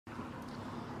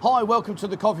Hi, welcome to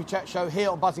the Coffee Chat Show here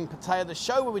on Buzzing Pattaya, the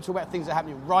show where we talk about things that are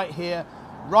happening right here,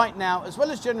 right now, as well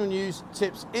as general news,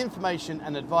 tips, information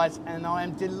and advice. And I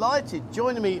am delighted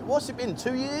joining me, what's it been,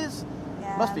 2 years?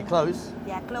 Yeah. Must be close.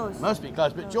 Yeah, close. Must be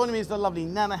close. But joining me is the lovely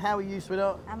Nana. How are you,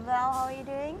 sweetheart? I'm well, how are you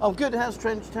doing? I'm good. How's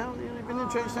Trenchtown? You've been in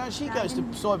Trenchtown? She goes to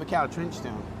Cybercow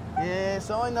Trenchtown. Yes,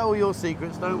 I know all your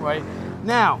secrets, don't worry.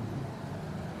 Now,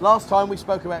 last time we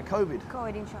spoke about COVID.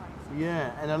 COVID insurance.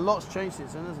 Yeah, and a lot's changed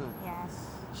since then, hasn't it? Yes.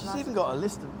 She's even got a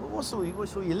list of, what's all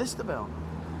your list about?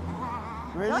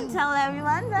 Really? Don't tell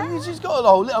everyone that. Well, she's got a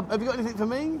whole list. Have you got anything for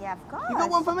me? Yeah, of course. You got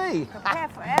one for me? Prepare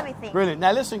for everything. Brilliant.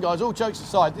 Now listen guys, all jokes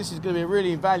aside, this is going to be a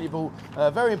really invaluable,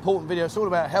 very important video. It's all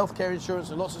about healthcare insurance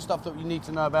and lots of stuff that you need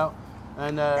to know about.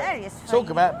 And talk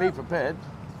about, be prepared.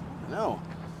 No.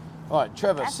 All right,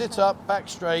 Trevor, sit up, back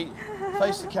straight,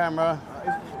 face the camera.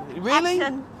 Really?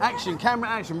 Action. Action, camera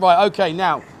action. Right, okay,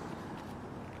 now.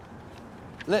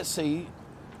 Let's see.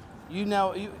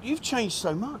 You've changed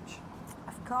so much.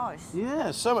 Of course.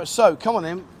 Yeah, so much. So, come on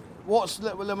then.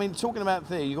 Talking about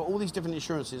there, you've got all these different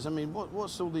insurances. I mean,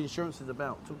 what's all the insurances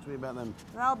about? Talk to me about them.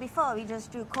 Well, before we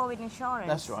just do COVID insurance.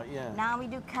 That's right, yeah. Now we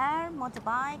do car,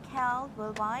 motorbike, health,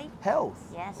 worldwide. Health?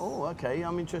 Yes. Oh, okay.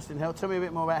 I'm interested in health. Tell me a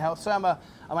bit more about health. So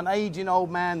I'm an aging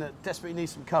old man that desperately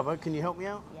needs some cover. Can you help me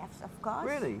out? Yes, of course.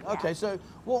 Really? Yeah. Okay, so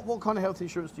what kind of health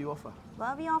insurance do you offer?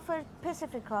 Well, we offer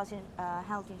Pacific Cross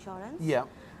health insurance. Yeah.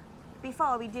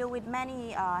 Before we deal with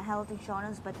many health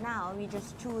insurance, but now we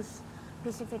just choose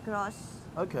Pacific Cross.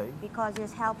 Okay. Because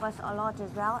it's helped us a lot as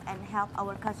well and help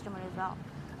our customer as well.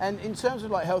 And in terms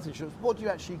of like health insurance, what do you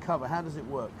actually cover? How does it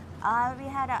work? We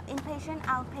had an inpatient,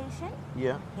 outpatient.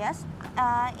 Yeah. Yes.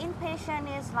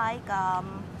 Inpatient is like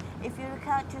if you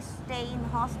require to stay in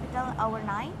hospital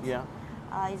overnight. Yeah.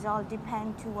 It all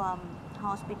depend to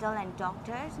hospital and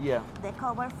doctors. Yeah. They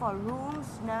cover for rooms,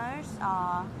 nurse,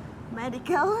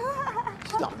 medical.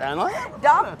 Stop down like that.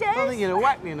 Doctors. I think you're going to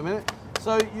whack me in a minute.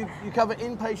 So you cover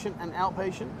inpatient and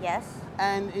outpatient? Yes.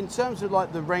 And in terms of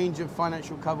like the range of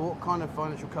financial cover, what kind of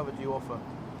financial cover do you offer?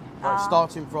 Like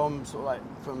starting from sort of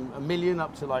like from $1 million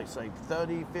up to like say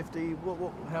 30, 50,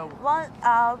 how?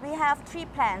 Well, we have 3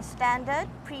 plans, standard,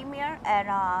 premier and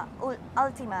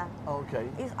ultima. Okay.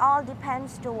 It all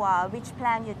depends to which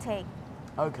plan you take.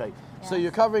 Okay, Yes. So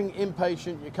you're covering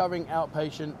inpatient, you're covering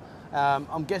outpatient.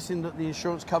 I'm guessing that the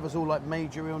insurance covers all like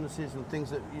major illnesses and things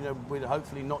that we'd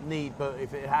hopefully not need, but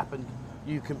if it happened,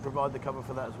 you can provide the cover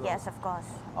for that as well. Yes, of course.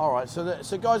 All right,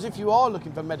 so guys, if you are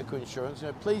looking for medical insurance,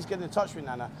 please get in touch with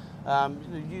Nana.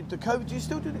 The COVID, do you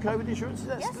still do the COVID insurance? Is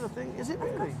that still a thing? Is it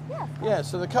really? Course, yeah. Yeah.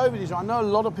 So the COVID insurance. I know a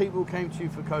lot of people came to you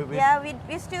for COVID. Yeah,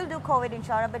 we still do COVID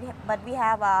insurance, but we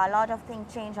have a lot of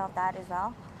things change of that as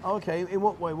well. Okay, in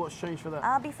what way? What's changed for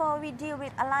that? Before we deal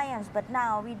with Alliance, but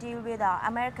now we deal with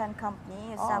American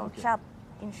company, Chubb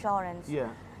insurance. Yeah.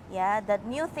 Yeah, the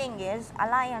new thing is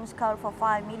Alliance covered for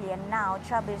 5 million. Now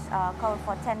Chubb is covered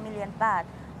for 10 million baht,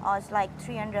 or it's like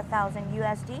 300,000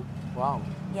 USD. Wow.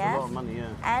 Yes. That's a lot of money, yeah.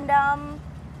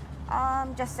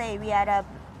 And just say we had a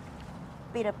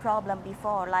bit of problem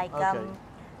before, like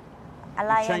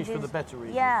Alliance changed for the better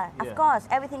reason. Yeah, of course,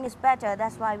 everything is better.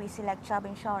 That's why we select Chubb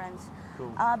insurance.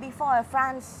 Cool. Before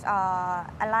France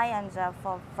Alliance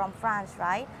from France,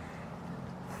 right?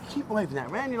 Keep waving that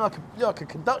around. You're like a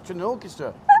conductor in an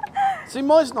orchestra. See,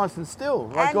 mine's nice and still.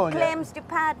 Right, And go on, claims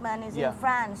department is in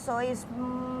France, so it's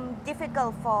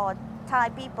difficult for Thai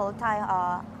people,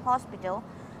 Thai hospital,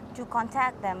 to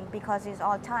contact them because it's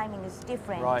all timing is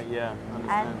different. Right, yeah,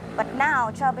 understand. But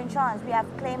now Chubb Insurance, we have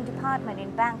claim department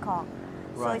in Bangkok,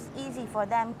 so Right. it's easy for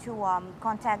them to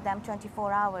contact them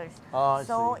 24 hours. Oh, I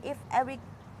so see. if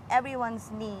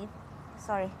everyone's need,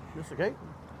 sorry, That's okay.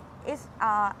 is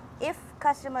if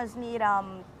customers need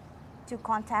to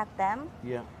contact them,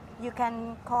 Yeah. you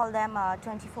can call them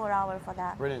 24 hours for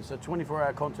that. Brilliant. So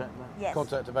 24-hour Yes.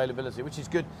 contact availability, which is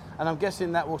good. And I'm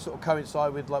guessing that will sort of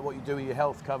coincide with like what you do with your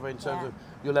health cover in terms of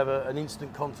you'll have an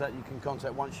instant contact you can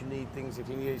contact once you need things, if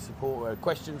you need support or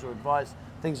questions or advice,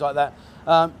 things like that.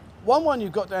 One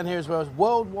you've got down here as well is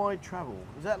worldwide travel.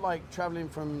 Is that like traveling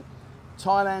from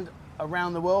Thailand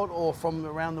around the world or from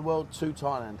around the world to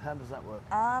Thailand? How does that work?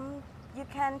 You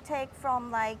can take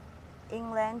from like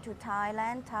England to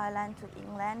Thailand, Thailand to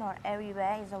England, or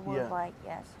everywhere is a worldwide,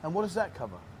 yes. And what does that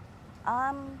cover?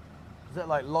 Is that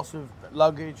like loss of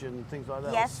luggage and things like that?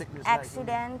 Or Yes, sickness,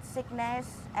 accident, sickness,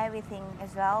 everything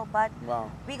as well. But Wow.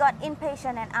 we got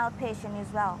inpatient and outpatient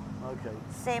as well. Okay.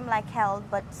 Same like health,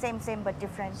 but same but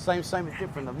different. Same but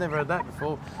different. I've never heard that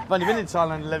before. I've only been in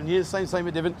Thailand 11 years. Same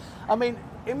but different. I mean,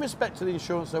 in respect to the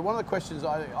insurance, so one of the questions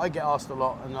I get asked a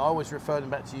lot, and I always refer them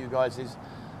back to you guys, is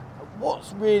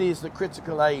What's really is the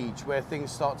critical age where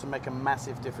things start to make a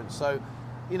massive difference? So,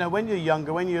 you know, when you're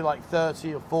younger, when you're like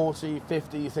 30 or 40,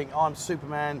 50, you think, oh, I'm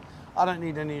Superman, I don't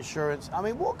need any insurance. I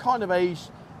mean, what kind of age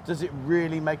does it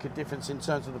really make a difference in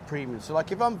terms of the premiums? So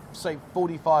like if I'm, say,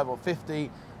 45 or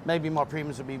 50, maybe my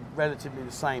premiums would be relatively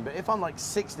the same. But if I'm like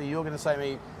 60, you're going to say to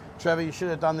me, Trevor, you should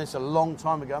have done this a long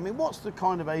time ago. I mean, what's the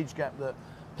kind of age gap that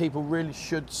people really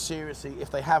should seriously,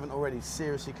 if they haven't already,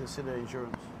 seriously consider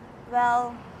insurance?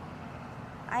 Well,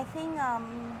 I think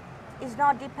it's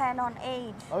not depend on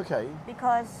age. Okay.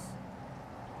 Because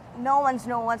no one's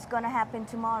know what's going to happen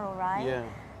tomorrow, right? Yeah.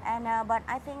 And but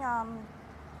I think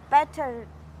better,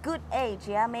 good age,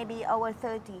 yeah, maybe over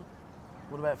 30.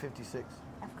 What about 56?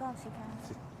 Of course you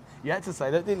can. You had to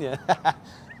say that, didn't you?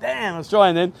 Damn, I was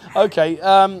trying then. Okay,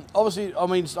 obviously, I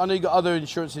mean, I know you've got other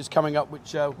insurances coming up,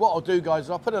 which what I'll do, guys,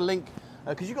 I'll put a link,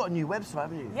 because you've got a new website,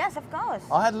 haven't you? Yes, of course.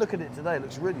 I had a look at it today. It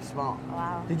looks really smart.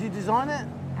 Wow. Did you design it?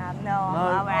 No,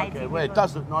 I'm okay. Well, it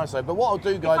does look nice, though. But what I'll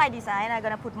do, guys... If I design, I'm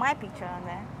going to put my picture on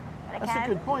there. That's a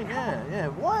good point, yeah.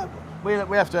 Why? We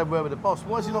have to have a word with the boss.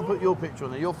 Why does he not put your picture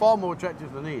on there? You're far more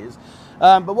attractive than he is.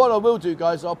 But what I will do,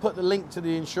 guys, I'll put the link to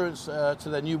the insurance, to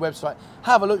their new website.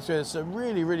 Have a look through it. It's a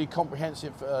really, really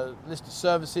comprehensive list of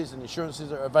services and insurances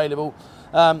that are available.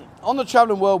 On the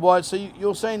Travelling Worldwide, so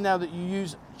you're saying now that you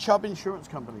use Chubb Insurance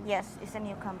Company? Yes, it's a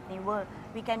new company.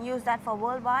 We can use that for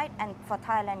worldwide and for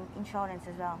Thailand insurance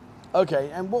as well.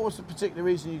 Okay, and what was the particular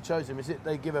reason you chose them? Is it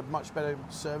they give a much better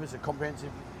service, a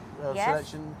comprehensive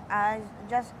selection?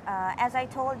 Just as I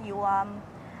told you,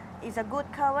 it's a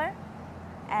good cover,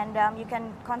 and you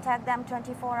can contact them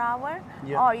 24 hours,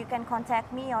 or you can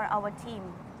contact me or our team.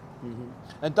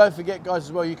 And don't forget, guys,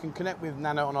 as well, you can connect with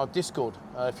Nana on our Discord.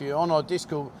 If you're on our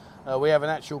Discord, we have an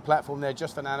actual platform there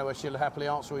just for Nana where she'll happily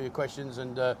answer all your questions.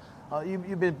 And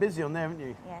you've been busy on there, haven't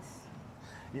you? Yes.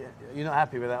 Yeah, you're not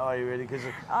happy with that, are you, really? Because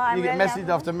you get really message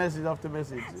after message after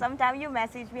message. Sometimes you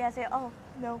message me, I say, oh,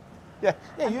 no. Yeah,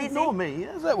 you ignore me.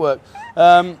 How does that work?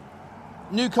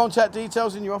 New contact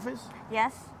details in your office?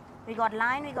 Yes. We got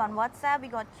Line, we got WhatsApp, we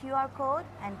got QR code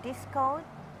and Discord.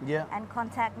 Yeah. And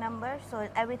contact number. So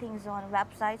everything is on the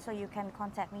website, so you can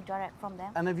contact me direct from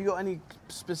them. And have you got any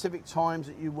specific times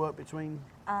that you work between?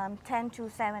 10 to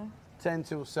 7. 10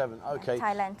 till 7, okay.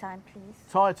 Thailand time, please.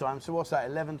 Thai time, so what's that,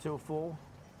 11 till 4?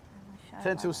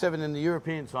 10 till 7 in the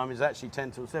European time is actually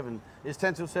 10 till 7. Is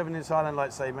 10 till 7 in Thailand,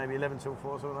 like, say, maybe 11 till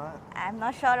 4 or something like that? I'm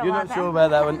not sure about that. You're not sure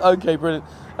about that one? Okay, brilliant.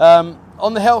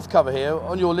 On the health cover here,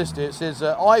 on your list here, it says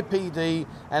IPD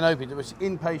and OPD, which is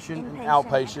inpatient and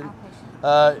outpatient.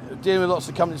 Dealing with lots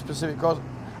of company-specific costs,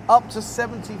 up to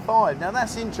 75. Now,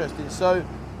 that's interesting. So,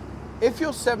 if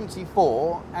you're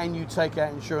 74 and you take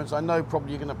out insurance, I know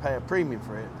probably you're going to pay a premium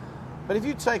for it. But if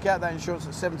you take out that insurance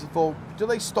at 74, do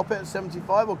they stop it at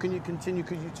 75 or can you continue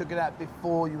because you took it out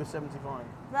before you were 75?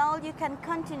 Well, you can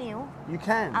continue. You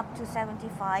can? Up to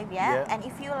 75, yeah. And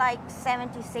if you like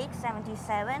 76,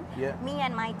 77, me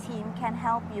and my team can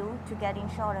help you to get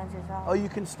insurance as well. Oh, you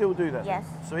can still do that? Yes.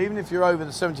 So even if you're over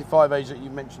the 75 age that you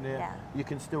mentioned here, you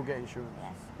can still get insurance?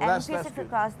 Yes. Well, and Pacific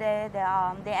Cross, they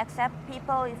accept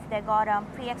people if they got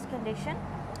pre-X condition.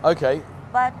 Okay.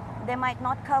 But they might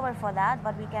not cover for that,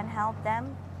 but we can help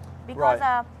them because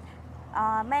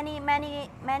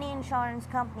many insurance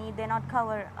companies they not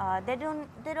cover. They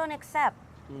don't accept.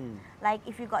 Like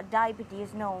if you got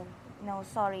diabetes, no,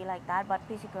 sorry, like that. But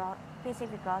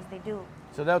Pacific Cross they do.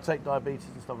 So they'll take diabetes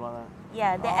and stuff like that.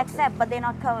 Yeah, they accept, but they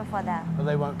not cover for that. But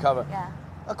they won't cover. Yeah.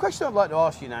 A question I'd like to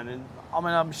ask you, Nan, and I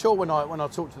mean I'm sure when I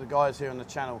talk to the guys here on the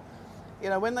channel, you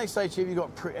know, when they say to you, have you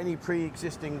got any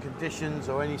pre-existing conditions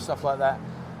or any stuff like that?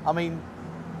 I mean,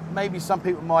 maybe some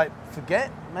people might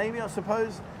forget, maybe, I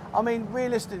suppose. I mean,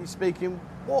 realistically speaking,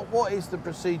 what is the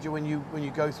procedure when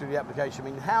you go through the application?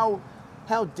 I mean, how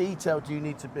detailed do you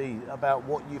need to be about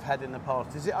what you've had in the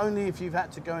past? Is it only if you've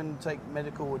had to go and take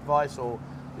medical advice or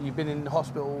you've been in the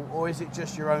hospital, or is it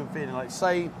just your own feeling? Like,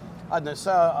 say, I don't know,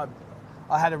 say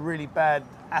I had a really bad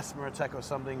asthma attack or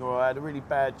something, or I had a really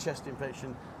bad chest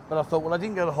infection, but I thought, well, I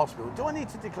didn't go to hospital. Do I need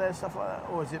to declare stuff like that,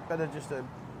 or is it better just to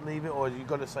leave it, or you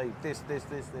got to say this?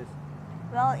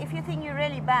 Well, if you think you're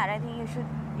really bad, I think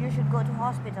you should go to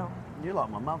hospital. You're like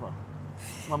my mother.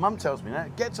 My mum tells me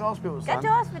that. Get to hospital, son. Get to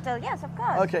hospital, yes, of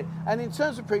course. Okay, and in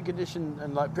terms of pre-condition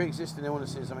and like pre-existing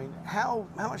illnesses, I mean, how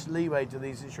much leeway do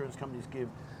these insurance companies give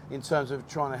in terms of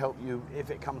trying to help you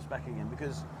if it comes back again?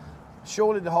 Because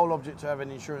surely the whole object to having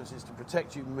insurance is to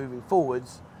protect you moving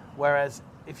forwards, whereas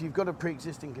if you've got a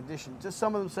pre-existing condition, does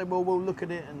some of them say, well, we'll look at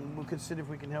it and we'll consider if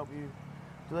we can help you?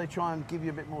 Do they try and give you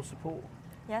a bit more support?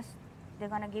 Yes, they're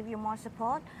going to give you more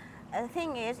support. The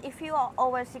thing is, if you are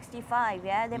over 65,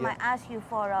 yeah, they Yeah. might ask you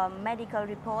for medical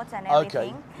reports and Okay.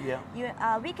 everything.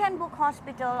 Yeah. We can book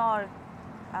hospital or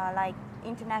like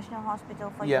international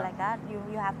hospital for you Yeah. like that.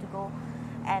 You have to go,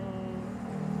 and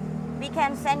we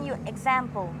can send you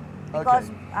example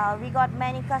because we got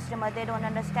many customers, they don't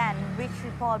understand which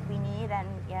report we need, and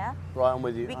yeah. Right, I'm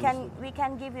with you. We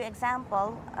can give you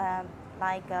example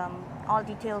like all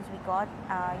details we got.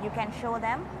 You can show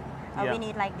them. Yeah. We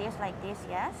need like this,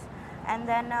 yes, and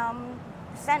then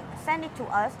send it to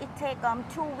us. It take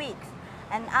 2 weeks,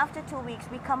 and after 2 weeks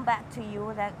we come back to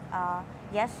you that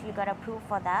yes, you got approved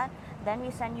for that. Then we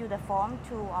send you the form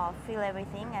to fill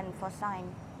everything and for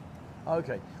sign.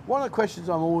 Okay. One of the questions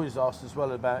I'm always asked as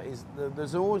well about is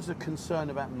there's always a concern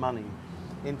about money,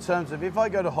 in terms of if I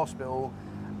go to hospital,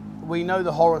 we know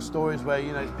the horror stories where,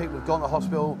 you know, people have gone to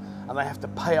hospital and they have to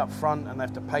pay up front and they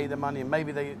have to pay the money, and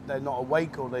maybe they're not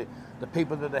awake, or the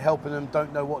people that are helping them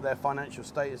don't know what their financial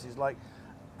status is like.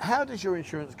 How does your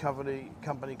insurance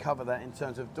company cover that, in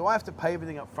terms of, do I have to pay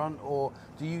everything up front, or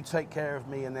do you take care of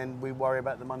me and then we worry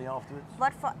about the money afterwards?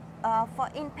 But for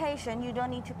inpatient, you don't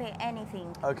need to pay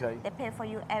anything. Okay. They pay for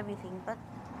you everything, but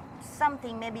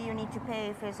something maybe you need to pay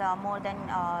if it's more than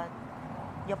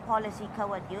your policy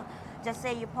covered you. Just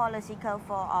say your policy cover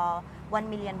for 1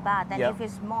 million baht, and Yeah. if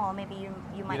it's more, maybe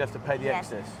you might. You'd have to pay the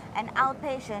yes. excess. And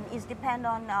outpatient is depend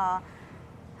on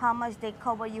how much they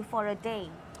cover you for a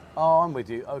day. Oh, I'm with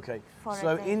you. Okay. For a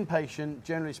So day. inpatient,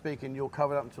 generally speaking, you're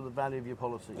covered up until the value of your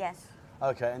policy. Yes.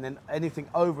 Okay, and then anything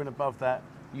over and above that,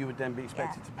 you would then be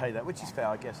expected Yeah. to pay that, which is fair,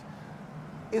 I guess.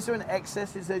 Is there an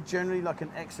excess? Is there generally like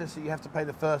an excess that you have to pay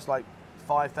the first, like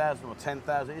 5,000 or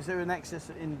 10,000? Is there an excess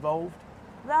involved?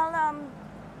 Well,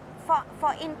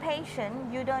 for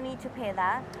inpatient, you don't need to pay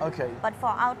that. Okay. But for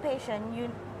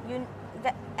outpatient,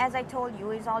 as I told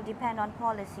you, it's all depend on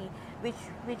policy,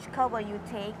 which cover you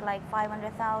take, like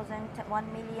 500,000 to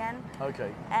 1 million.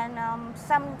 Okay. And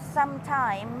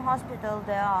sometime hospital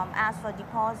they ask for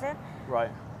deposit,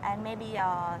 Right. and maybe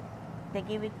they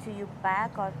give it to you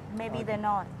back, or maybe Okay. they're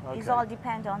not. It's Okay. all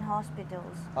depend on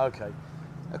hospitals. Okay.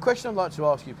 A question I'd like to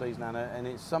ask you, please, Nana, and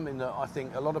it's something that I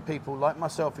think a lot of people, like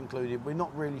myself included, we're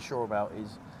not really sure about,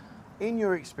 is, in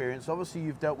your experience, obviously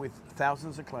you've dealt with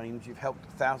thousands of claims, you've helped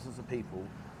thousands of people.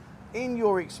 In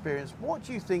your experience, what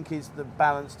do you think is the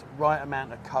balanced right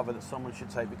amount of cover that someone should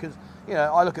take? Because, you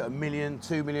know, I look at 1 million,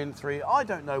 2 million, 3, I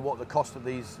don't know what the cost of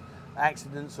these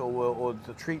accidents or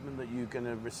the treatment that you're going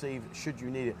to receive should you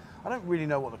need it. I don't really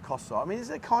know what the costs are. I mean, is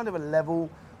there kind of a level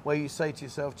where you say to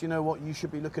yourself, do you know what, you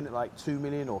should be looking at like 2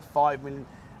 million or 5 million?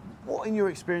 What, in your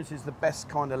experience, is the best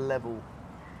kind of level?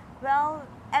 Well,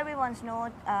 everyone's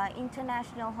know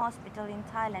international hospital in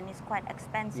Thailand is quite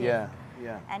expensive. Yeah,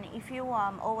 yeah. And if you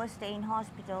overstay in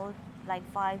hospital like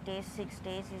 5 days, 6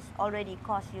 days, it's already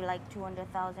cost you like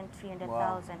 200,000,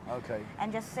 300,000. Wow. Okay.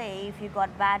 And just say if you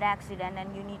got bad accident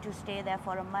and you need to stay there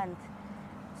for a month.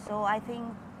 So I think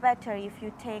better if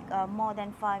you take more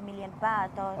than 5 million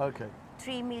baht, or Okay.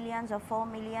 3 million or 4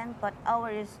 million, but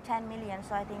ours is 10 million,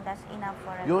 so I think that's enough for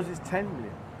us. Yours is 10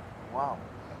 million. Wow.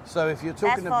 So if you're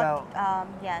That's talking for, about...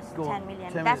 yes, Go on, 10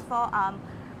 million. 10 That's million.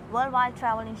 for worldwide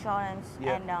travel insurance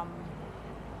Yeah.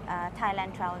 and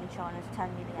Thailand travel insurance,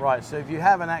 10 million. Right, so if you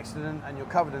have an accident and you're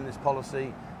covered in this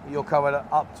policy, you're covered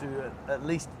up to at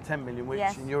least 10 million, which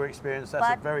Yes. in your experience, that's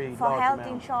But a very for large health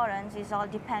amount. insurance, it all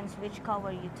depends which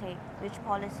cover you take, which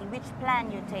policy, which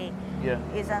plan you take. Yeah.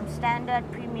 Is standard,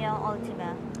 premier,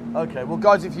 ultimate. Okay, well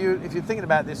guys, if you're thinking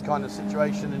about this kind of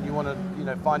situation and you want to, you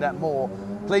know, find out more,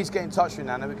 please get in touch with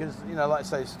Nana, because, you know, like I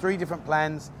say, it's 3 different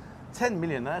plans, 10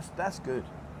 million, that's good.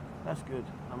 That's good.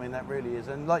 I mean, that really is.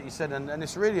 And like you said, and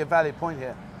it's really a valid point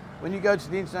here. When you go to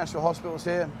the international hospitals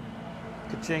here,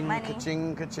 ka-ching, Money.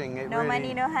 ka-ching, ka-ching. It No really,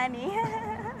 money, no honey.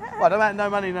 Well, about no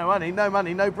money, no money, no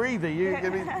money, no breather. I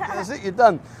mean, that's it, you're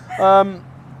done.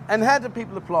 And how do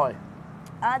people apply?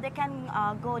 They can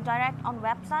go direct on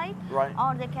website, Right.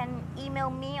 or they can email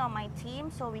me or my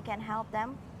team, so we can help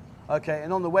them. Okay,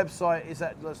 and on the website, is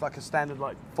that looks like a standard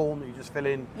like form that you just fill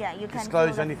in? Yeah, you can disclose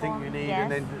fill the anything form, you need, yes.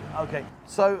 and then okay.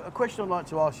 So a question I'd like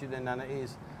to ask you then, Nana,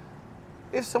 is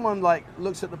if someone like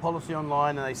looks at the policy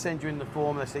online and they send you in the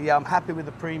form, they say, yeah, I'm happy with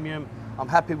the premium, I'm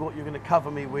happy with what you're going to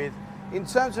cover me with. In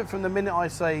terms of from the minute I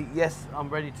say yes, I'm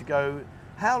ready to go,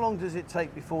 how long does it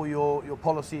take before your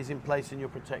policy is in place and you're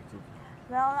protected?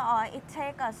 Well, it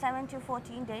takes 7 to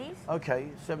 14 days.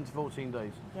 Okay, 7 to 14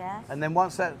 days. Yes. And then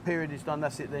once that period is done,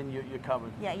 that's it. Then you're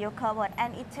covered. Yeah, you're covered,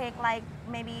 and it takes like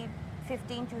maybe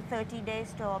 15 to 30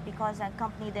 days because a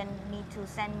company then need to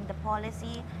send the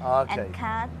policy Okay. and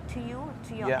card to you,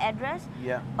 to your Yeah. address.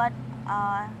 Yeah. But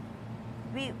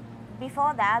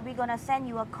before that, we're gonna send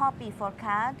you a copy for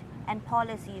card and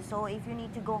policy. So if you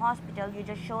need to go hospital, you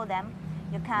just show them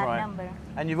your card number.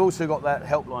 And you've also got that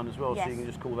helpline as well, yes. so you can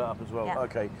just call that up as well. Yeah.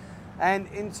 Okay. And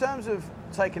in terms of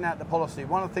taking out the policy,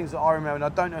 one of the things that I remember, and I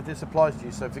don't know if this applies to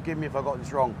you, so forgive me if I got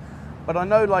this wrong, but I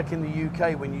know like in the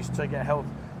UK when you used to take out health,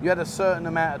 you had a certain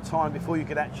amount of time before you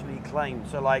could actually claim.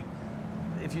 So like,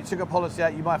 if you took a policy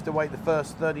out, you might have to wait the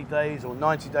first 30 days or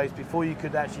 90 days before you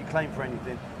could actually claim for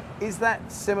anything. Is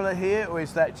that similar here, or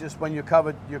is that just when you're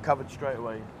covered straight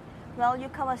away? Well, you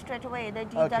cover straight away. They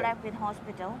do direct with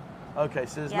hospital. Okay,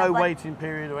 so there's no waiting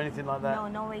period or anything like that? No,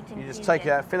 no waiting period. You just take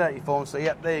it out, fill out your form, say,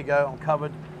 yep, there you go, I'm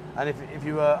covered. And if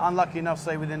you were unlucky enough,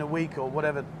 say within a week or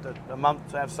whatever, a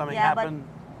month to have something happen.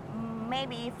 But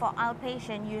maybe for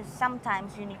outpatient,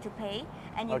 sometimes you need to pay,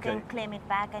 and you can claim it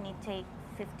back, and it takes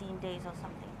 15 days or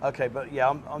something. Okay, but yeah,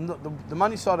 I'm not the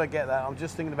money side. I get that. I'm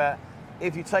just thinking about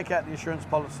if you take out the insurance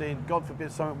policy, and God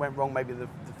forbid something went wrong, maybe the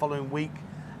following week,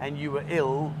 and you were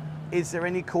ill. Is there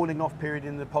any calling off period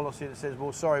in the policy that says,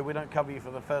 well, sorry, we don't cover you for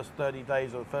the first 30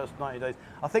 days or the first 90 days?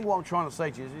 I think what I'm trying to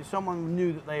say to you is if someone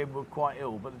knew that they were quite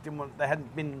ill, but they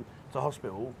hadn't been to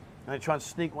hospital, and they try and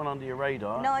sneak one under your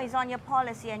radar. No, it's on your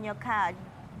policy and your card.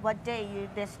 What day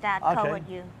they start covered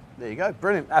you. There you go,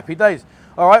 brilliant, happy days.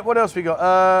 All right, what else we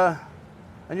got?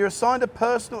 And you're assigned a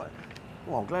personal,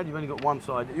 well, I'm glad you've only got one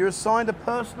side. You're assigned a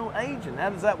personal agent.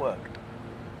 How does that work?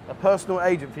 A personal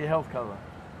agent for your health cover.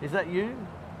 Is that you?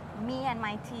 Me and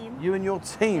my team. You and your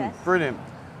team, yes. Brilliant.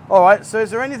 All right, so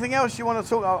is there anything else you want to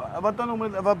talk about?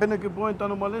 Have I been a good boy and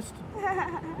done on my list?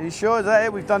 Are you sure? Is that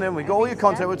it? We've done it. We've got all your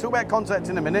contact. We'll talk about contact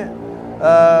in a minute.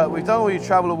 We've done all your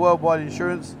travel or worldwide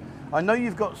insurance. I know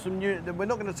you've got some new, we're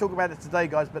not going to talk about it today,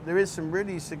 guys, but there is some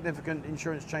really significant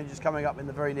insurance changes coming up in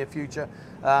the very near future.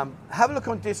 Have a look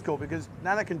on Discord, because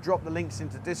Nana can drop the links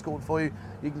into Discord for you.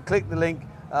 You can click the link.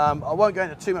 I won't go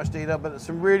into too much detail, but there's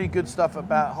some really good stuff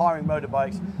about hiring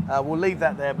motorbikes. We'll leave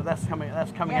that there, but that's coming out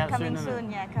soon.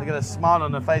 They got a smile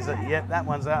on their face like, yep, that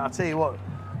one's out. I'll tell you what,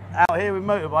 out here with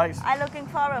motorbikes. I'm looking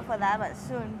forward for that, but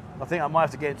soon. I think I might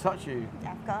have to get in touch with you.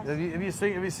 Yeah, of course.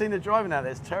 Have you seen the driving out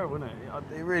there? It's terrible, isn't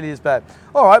it? It really is bad.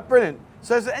 All right, brilliant.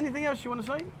 So is there anything else you want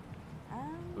to say?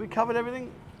 We covered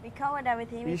everything? We covered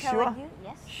everything. We covered you?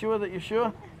 Yes. Sure that you're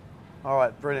sure? All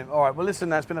right, brilliant. All right, well,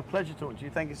 listen, it's been a pleasure talking to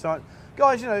you. Thank you so much.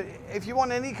 Guys, if you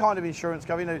want any kind of insurance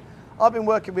cover, I've been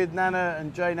working with Nana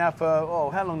and Jay now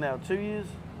for, how long now? 2 years?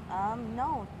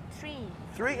 No, 3.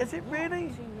 3? Is it really? 3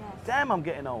 years. Damn, I'm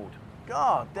getting old.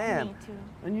 God damn. Me too.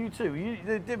 And you too.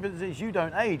 The difference is you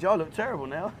don't age. I look terrible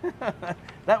now.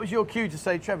 That was your cue to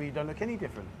say, Trevor, you don't look any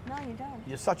different. No, you don't.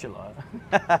 You're such a liar.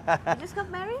 You just got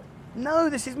married? No,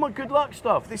 this is my good luck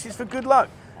stuff. This is for good luck.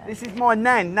 This is my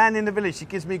Nan in the village. She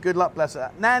gives me good luck, bless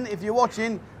her. Nan, if you're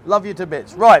watching, love you to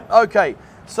bits. Right, okay.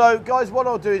 So, guys, what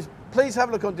I'll do is please have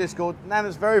a look on Discord.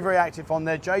 Nana's very, very active on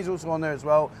there. Jay's also on there as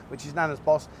well, which is Nana's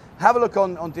boss. Have a look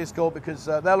on Discord, because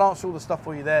they'll answer all the stuff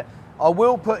for you there. I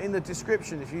will put in the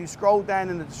description, if you scroll down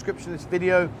in the description of this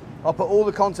video, I'll put all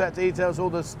the contact details, all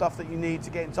the stuff that you need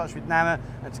to get in touch with Nana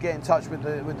and to get in touch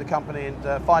with the company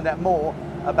and find out more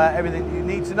about everything you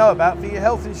need to know about for your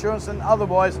health insurance and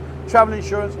otherwise, travel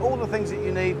insurance, all the things that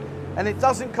you need. And it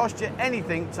doesn't cost you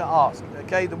anything to ask,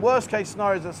 okay? The worst case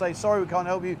scenario is I say, sorry, we can't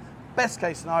help you. Best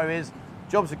case scenario is,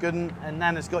 job's a good one and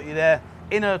Nana's got you there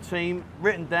in her team,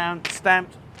 written down,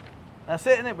 stamped. That's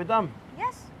it, isn't it? We're done.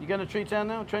 Yes. You going to Tree Town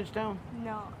now, Trench Town?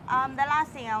 No. The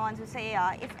last thing I want to say,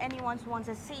 if anyone wants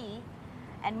to see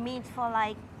and meet for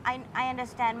I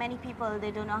understand many people,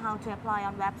 they don't know how to apply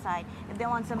on website. If they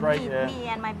want to meet me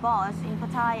and my boss in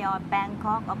Pattaya or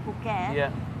Bangkok or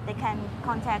Phuket, they can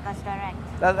contact us direct.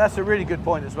 That's a really good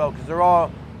point as well, because there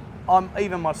are,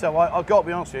 even myself, I've got to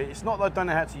be honest with you, it's not that I don't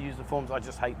know how to use the forms, I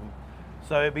just hate them.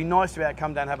 So it'd be nice to be able to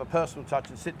come down, have a personal touch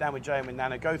and sit down with Jay and with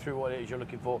Nana, go through what it is you're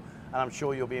looking for, and I'm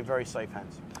sure you'll be in very safe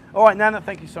hands. All right, Nana,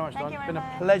 thank you so much. It's been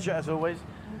a pleasure as always.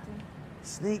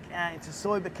 Sneak out into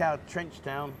Soibakau, Trench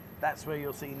Town. That's where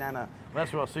you'll see Nana. Well,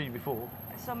 that's where I'll see you before.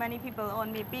 So many people owe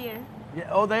me beer. Yeah.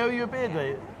 Oh, they owe you a beer, do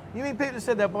you? You mean people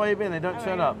said they'll buy you a beer and they don't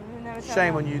turn up?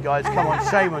 Shame on you guys. Come on,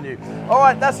 shame on you. All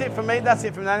right, that's it from me. That's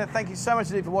it from Nana. Thank you so much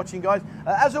indeed for watching, guys.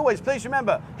 As always, please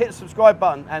remember, hit the subscribe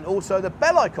button and also the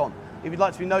bell icon if you'd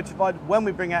like to be notified when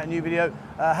we bring out a new video.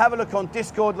 Have a look on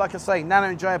Discord. Like I say, Nana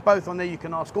and Jay are both on there. You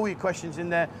can ask all your questions in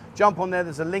there. Jump on there.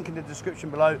 There's a link in the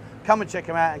description below. Come and check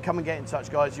them out and come and get in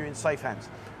touch, guys. You're in safe hands.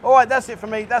 All right, that's it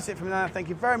from me. That's it from Nana. Thank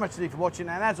you very much indeed for watching.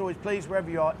 And as always, please, wherever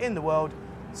you are in the world,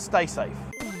 stay safe.